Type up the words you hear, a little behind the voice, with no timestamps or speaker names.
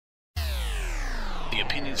The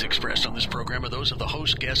opinions expressed on this program are those of the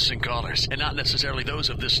host, guests, and callers, and not necessarily those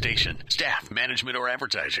of this station, staff, management, or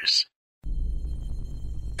advertisers.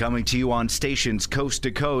 Coming to you on stations coast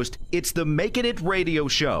to coast, it's the Makin It radio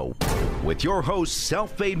show with your hosts,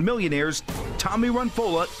 self-made millionaires Tommy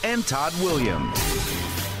Runfola and Todd Williams.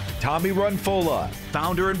 Tommy Runfola,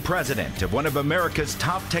 founder and president of one of America's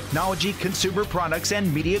top technology, consumer products,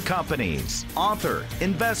 and media companies. Author,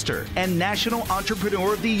 investor, and National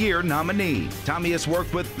Entrepreneur of the Year nominee. Tommy has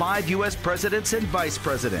worked with 5 U.S. presidents and vice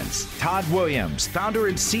presidents. Todd Williams, founder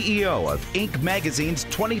and CEO of Inc. Magazine's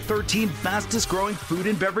 2013 fastest growing food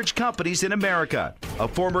and beverage companies in America. A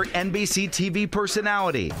former NBC TV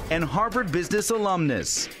personality and Harvard Business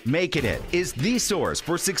alumnus. Makin It is the source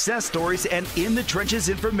for success stories and in-the-trenches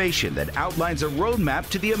information that outlines a roadmap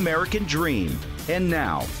to the American dream. And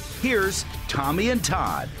now, here's Tommy and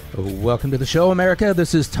Todd. Welcome to the show, America.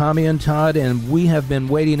 This is Tommy and Todd, and we have been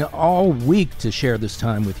waiting all week to share this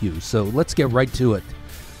time with you. So let's get right to it.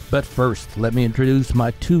 But first, let me introduce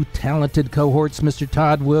my 2 talented cohorts, Mr.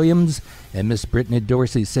 Todd Williams and Miss Brittany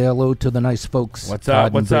Dorsey. Say hello to the nice folks. What's Todd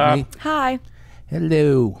up? What's Brittany. up? Hi.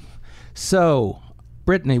 Hello. So,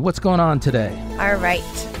 Brittany, what's going on today? All right.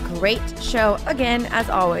 Great show again, as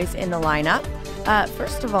always, in the lineup.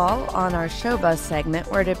 First of all, on our show buzz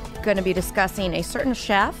segment, we're going to be discussing a certain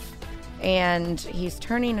chef, and he's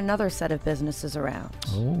turning another set of businesses around.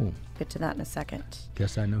 Oh. Get to that in a second.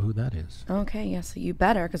 Guess I know who that is. Okay, yes, you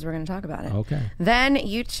better, because we're going to talk about it. Okay. Then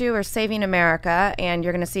you two are saving America, and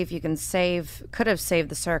you're going to see if you can could have saved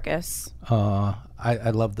the circus. I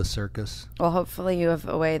love the circus. Well, hopefully you have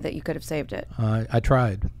a way that you could have saved it. I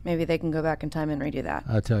tried. Maybe they can go back in time and redo that.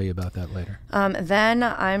 I'll tell you about that later. Then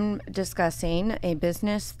I'm discussing a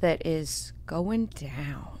business that is going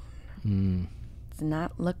down. It's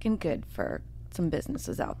not looking good for some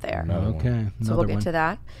businesses out there. Okay. So we'll get to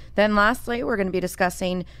that. Then lastly, we're going to be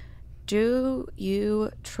discussing, do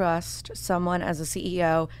you trust someone as a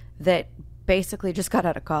CEO that basically just got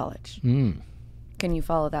out of college? Can you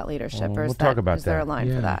follow that leadership? Or we'll talk about is there a that.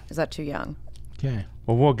 line for that? Is that too young? Okay.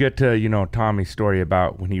 Well, we'll get to, Tommy's story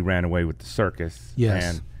about when he ran away with the circus.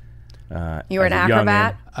 Yes. And, You were an as a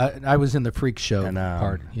acrobat? I was in the freak show And,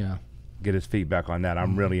 part, yeah. get his feedback on that.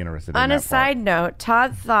 I'm really interested in On that a side note,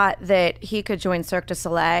 Todd thought that he could join Cirque du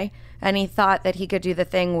Soleil, and he thought that he could do the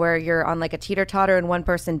thing where you're on like a teeter-totter and one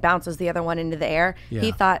person bounces the other one into the air. Yeah.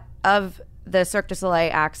 He thought of the Cirque du Soleil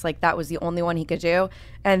acts like that was the only one he could do,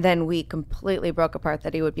 and then we completely broke apart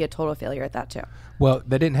that he would be a total failure at that too. Well,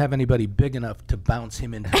 they didn't have anybody big enough to bounce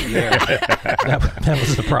him into the air. that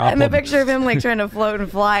was the problem. And the picture of him like trying to float and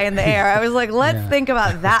fly in the air, I was like, let's think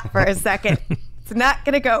about that for a second. It's not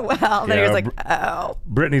going to go well. Then he was like, oh.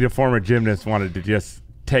 Brittany, the former gymnast, wanted to just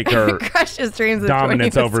take her Crush his dreams of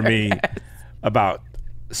dominance joining the over me circus. about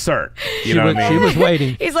Cirque. She was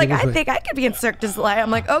waiting. He's like, I think I could be in Cirque du Soleil.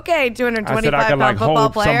 I'm like, okay, I said I 225 could pound football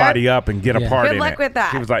hold player. somebody up and get a part Good in luck it. with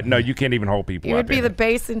that. She was like, no, you can't even hold people You up would be in the it.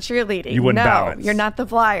 base in cheerleading. You wouldn't no, balance. you're not the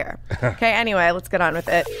flyer. Okay, anyway, let's get on with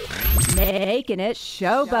it. Making it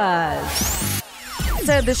show buzz.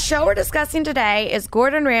 So the show we're discussing today is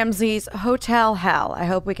Gordon Ramsay's Hotel Hell. I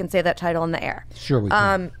hope we can say that title in the air. Sure we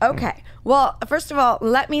can. Okay. Well, first of all,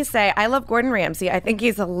 let me say I love Gordon Ramsay. I think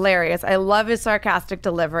he's hilarious. I love his sarcastic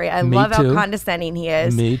delivery. I Me love too. how condescending he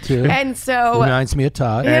is. Me too. And so Reminds me of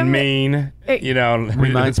Todd. And mean,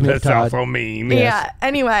 Reminds me of that's Todd. also mean. Yeah.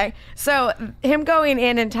 Anyway, so him going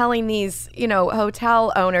in and telling these,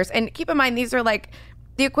 hotel owners, and keep in mind, these are like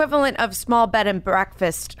the equivalent of small bed and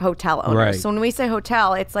breakfast hotel owners. Right. So when we say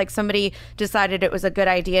hotel, it's like somebody decided it was a good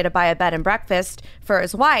idea to buy a bed and breakfast for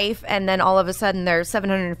his wife, and then all of a sudden they're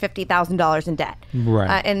 $750,000 in debt.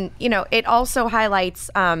 Right. And, it also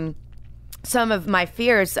highlights some of my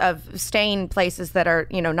fears of staying places that are,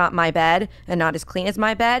 not my bed and not as clean as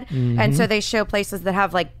my bed. And so they show places that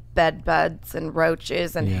have like bed bugs and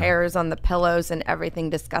roaches and hairs on the pillows and everything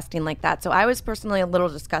disgusting like that. So I was personally a little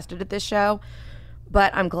disgusted at this show,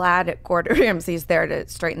 but I'm glad Gordon Ramsay's there to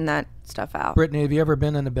straighten that stuff out. Brittany, have you ever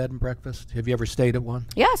been in a bed and breakfast? Have you ever stayed at one?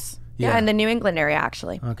 Yes. Yeah. Yeah, in the New England area,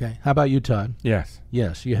 actually. Okay. How about you, Todd? Yes.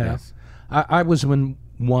 Yes, you have. Yes. I was in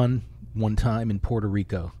one time in Puerto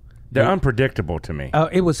Rico. They're unpredictable to me.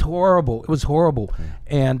 It was horrible. It was horrible.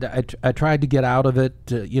 And I tried to get out of it,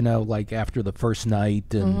 like after the first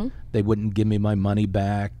night, and they wouldn't give me my money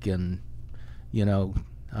back. And,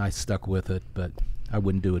 I stuck with it, but I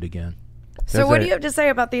wouldn't do it again. So what do you have to say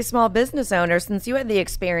about these small business owners, since you had the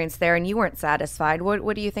experience there and you weren't satisfied?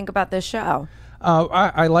 What do you think about this show?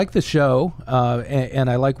 I like the show, and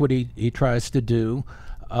I like what he tries to do.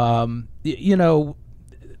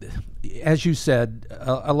 as you said,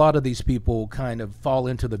 a lot of these people kind of fall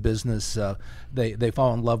into the business. They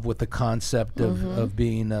fall in love with the concept of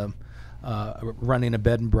being running a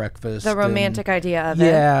bed and breakfast. The romantic idea of it.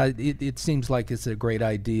 Yeah, it seems like it's a great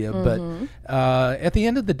idea, but at the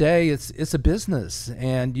end of the day, it's a business,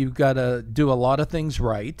 and you've got to do a lot of things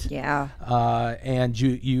right. Yeah. And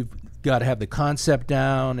you've got to have the concept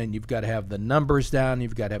down, and you've got to have the numbers down,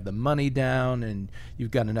 you've got to have the money down, and you've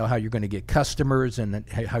got to know how you're going to get customers, and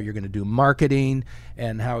how you're going to do marketing,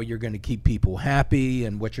 and how you're going to keep people happy,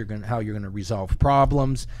 and how you're going to resolve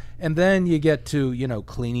problems. And then you get to,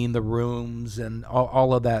 cleaning the rooms and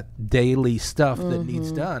all of that daily stuff that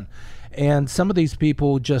needs done. And some of these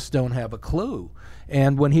people just don't have a clue.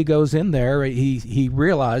 And when he goes in there, he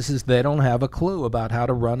realizes they don't have a clue about how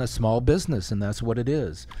to run a small business, and that's what it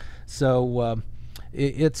is. So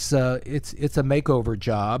it's a makeover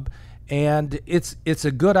job, and it's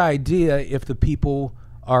a good idea if the people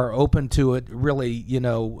are open to it, really,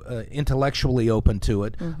 intellectually open to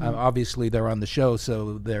it. Obviously, they're on the show,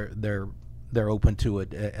 so they're open to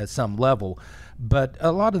it at some level. But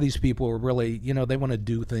a lot of these people are really, they want to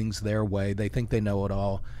do things their way. They think they know it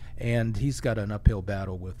all, and he's got an uphill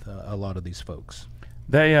battle with a lot of these folks.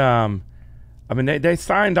 They they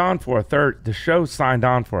signed on for a third. The show signed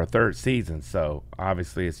on for a third season, so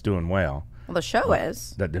obviously it's doing well. Well, the show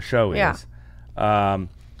is. The show Yeah. is.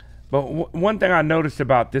 But one thing I noticed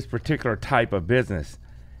about this particular type of business,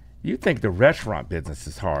 you think the restaurant business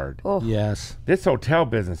is hard. Oh. Yes. This hotel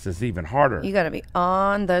business is even harder. You got to be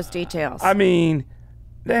on those details. I mean,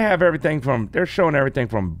 they're showing everything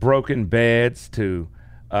from broken beds to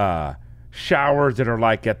showers that are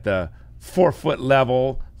like at the 4-foot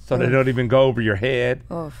level, so they don't even go over your head.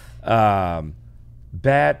 Bad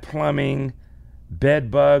plumbing,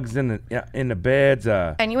 bed bugs in the beds.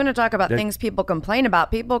 And you want to talk about things people complain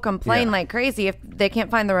about. People complain like crazy if they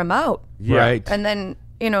can't find the remote. Yeah. Right. And then,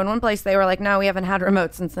 in one place they were like, no, we haven't had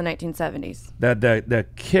remotes since the 1970s. The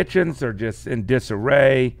kitchens are just in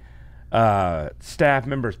disarray. Staff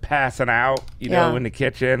members passing out, in the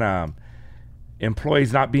kitchen.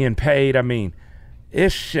 Employees not being paid. I mean,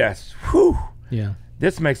 it's just, whew. Yeah.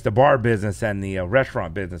 This makes the bar business and the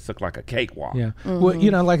restaurant business look like a cakewalk. Yeah.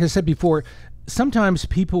 Well, like I said before, sometimes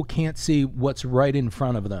people can't see what's right in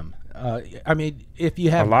front of them. I mean, if you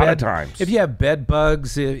have if you have bed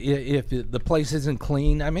bugs, if the place isn't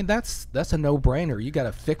clean, I mean, that's a no-brainer. You got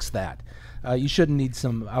to fix that. You shouldn't need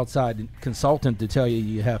some outside consultant to tell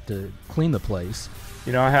you have to clean the place.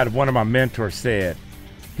 I had one of my mentors said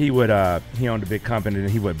he owned a big company, and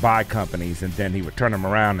he would buy companies, and then he would turn them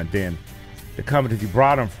around, and then the companies he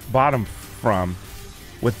bought them from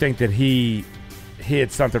would think that he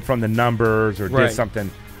hid something from the numbers or did something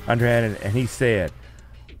underhand, and he said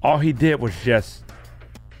all he did was just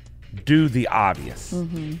do the obvious.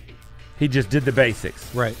 He just did the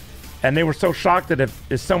basics. Right. And they were so shocked that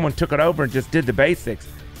if someone took it over and just did the basics,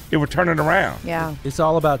 it would turn it around. Yeah. It's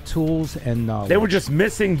all about tools and knowledge. They were just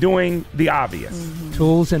missing doing the obvious.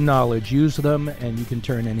 Tools and knowledge. Use them, and you can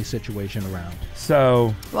turn any situation around.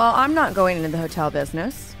 So. Well, I'm not going into the hotel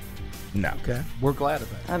business. No. Okay. We're glad of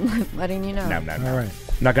that. I'm letting you know. No. All right.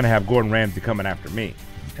 I'm not going to have Gordon Ramsay coming after me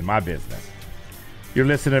in my business. You're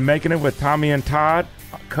listening to Making It with Tommy and Todd,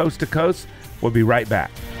 coast to coast. We'll be right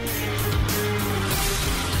back.